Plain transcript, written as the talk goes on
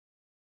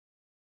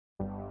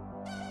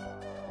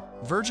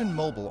Virgin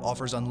Mobile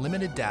offers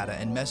unlimited data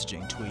and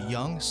messaging to a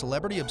young,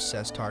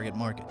 celebrity-obsessed target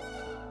market.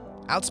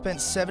 Outspent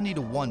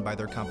 70-1 by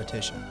their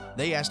competition,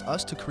 they asked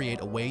us to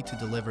create a way to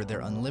deliver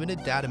their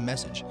unlimited data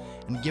message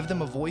and give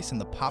them a voice in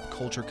the pop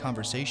culture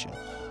conversation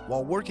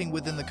while working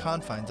within the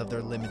confines of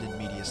their limited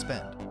media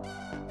spend.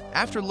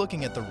 After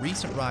looking at the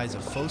recent rise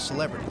of faux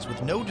celebrities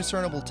with no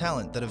discernible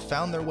talent that have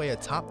found their way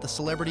atop the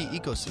celebrity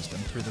ecosystem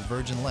through the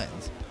Virgin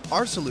lens,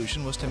 our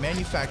solution was to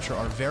manufacture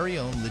our very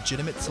own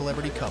legitimate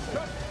celebrity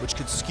couple, which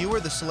could skewer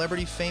the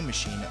celebrity fame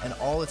machine and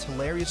all its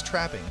hilarious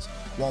trappings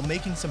while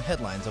making some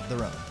headlines of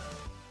their own.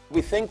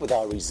 We think with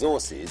our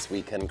resources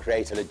we can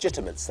create a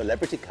legitimate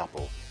celebrity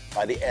couple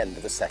by the end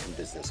of the second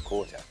business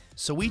quarter.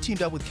 So we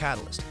teamed up with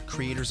Catalyst,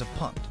 creators of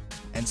Pumped,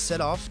 and set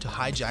off to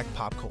hijack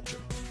pop culture.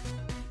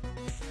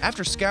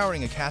 After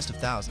scouring a cast of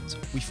thousands,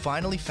 we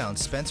finally found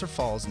Spencer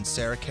Falls and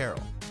Sarah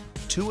Carroll,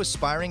 two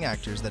aspiring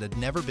actors that had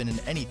never been in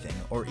anything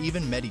or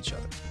even met each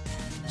other.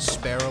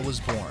 Sparah was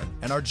born,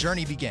 and our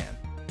journey began.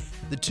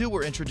 The two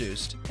were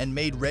introduced and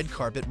made red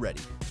carpet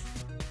ready.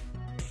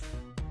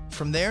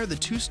 From there, the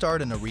two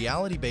starred in a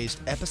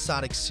reality-based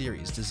episodic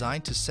series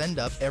designed to send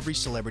up every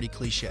celebrity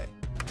cliché.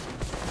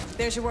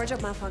 There's your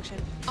wardrobe malfunction.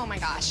 Oh my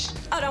gosh.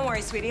 Oh, don't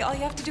worry, sweetie. All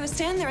you have to do is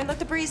stand there and let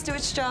the breeze do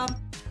its job.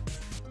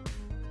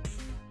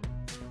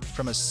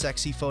 From a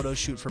sexy photo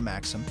shoot for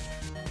Maxim,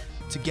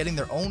 to getting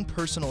their own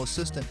personal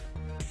assistant,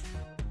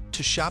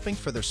 to shopping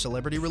for their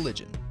celebrity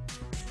religion.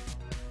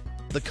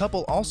 The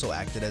couple also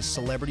acted as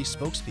celebrity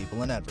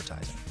spokespeople in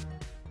advertising.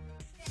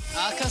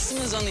 Our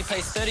customers only pay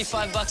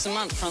 $35 a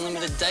month for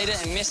unlimited data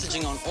and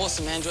messaging on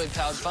awesome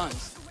Android-powered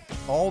phones.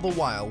 All the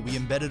while, we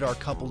embedded our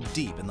couple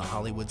deep in the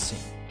Hollywood scene.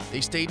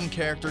 They stayed in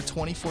character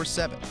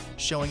 24/7,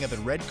 showing up at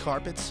red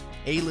carpets,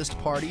 A-list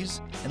parties,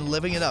 and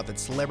living it up at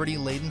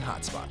celebrity-laden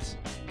hotspots.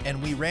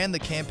 And we ran the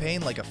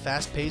campaign like a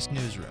fast-paced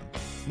newsroom,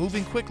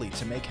 moving quickly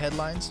to make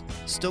headlines,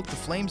 stoke the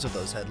flames of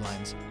those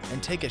headlines,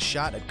 and take a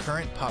shot at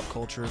current pop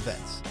culture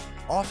events.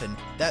 Often,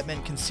 that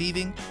meant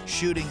conceiving,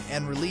 shooting,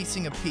 and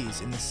releasing a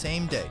piece in the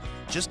same day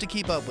just to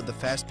keep up with the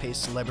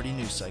fast-paced celebrity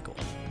news cycle.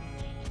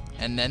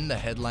 And then the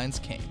headlines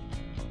came.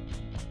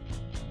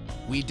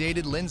 We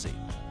dated Lindsay,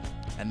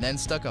 and then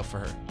stuck up for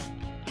her.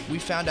 We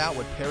found out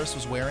what Paris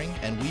was wearing,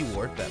 and we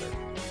wore it better.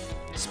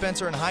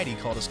 Spencer and Heidi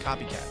called us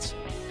copycats.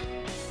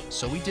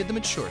 So we did the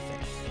mature thing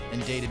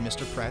and dated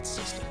Mr. Pratt's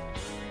sister.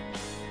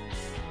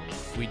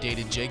 We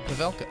dated Jake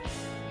Pavelka,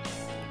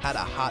 had a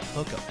hot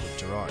hookup with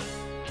Gerard.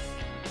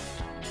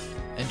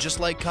 And just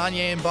like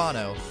Kanye and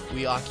Bono,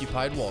 we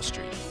occupied Wall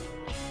Street.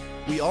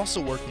 We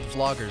also worked with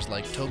vloggers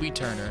like Toby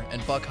Turner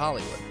and Buck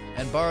Hollywood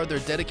and borrowed their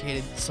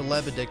dedicated,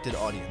 celeb-addicted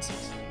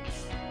audiences.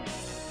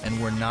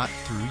 And we're not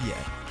through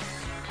yet.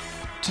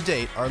 To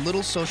date, our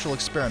little social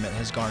experiment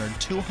has garnered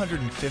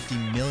 250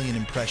 million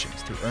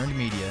impressions through earned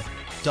media,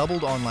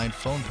 doubled online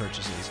phone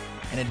purchases,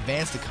 and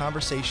advanced the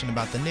conversation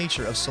about the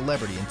nature of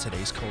celebrity in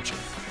today's culture.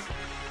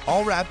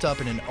 All wrapped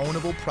up in an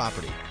ownable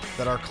property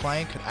that our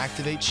client could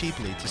activate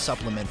cheaply to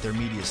supplement their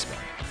media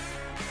spend.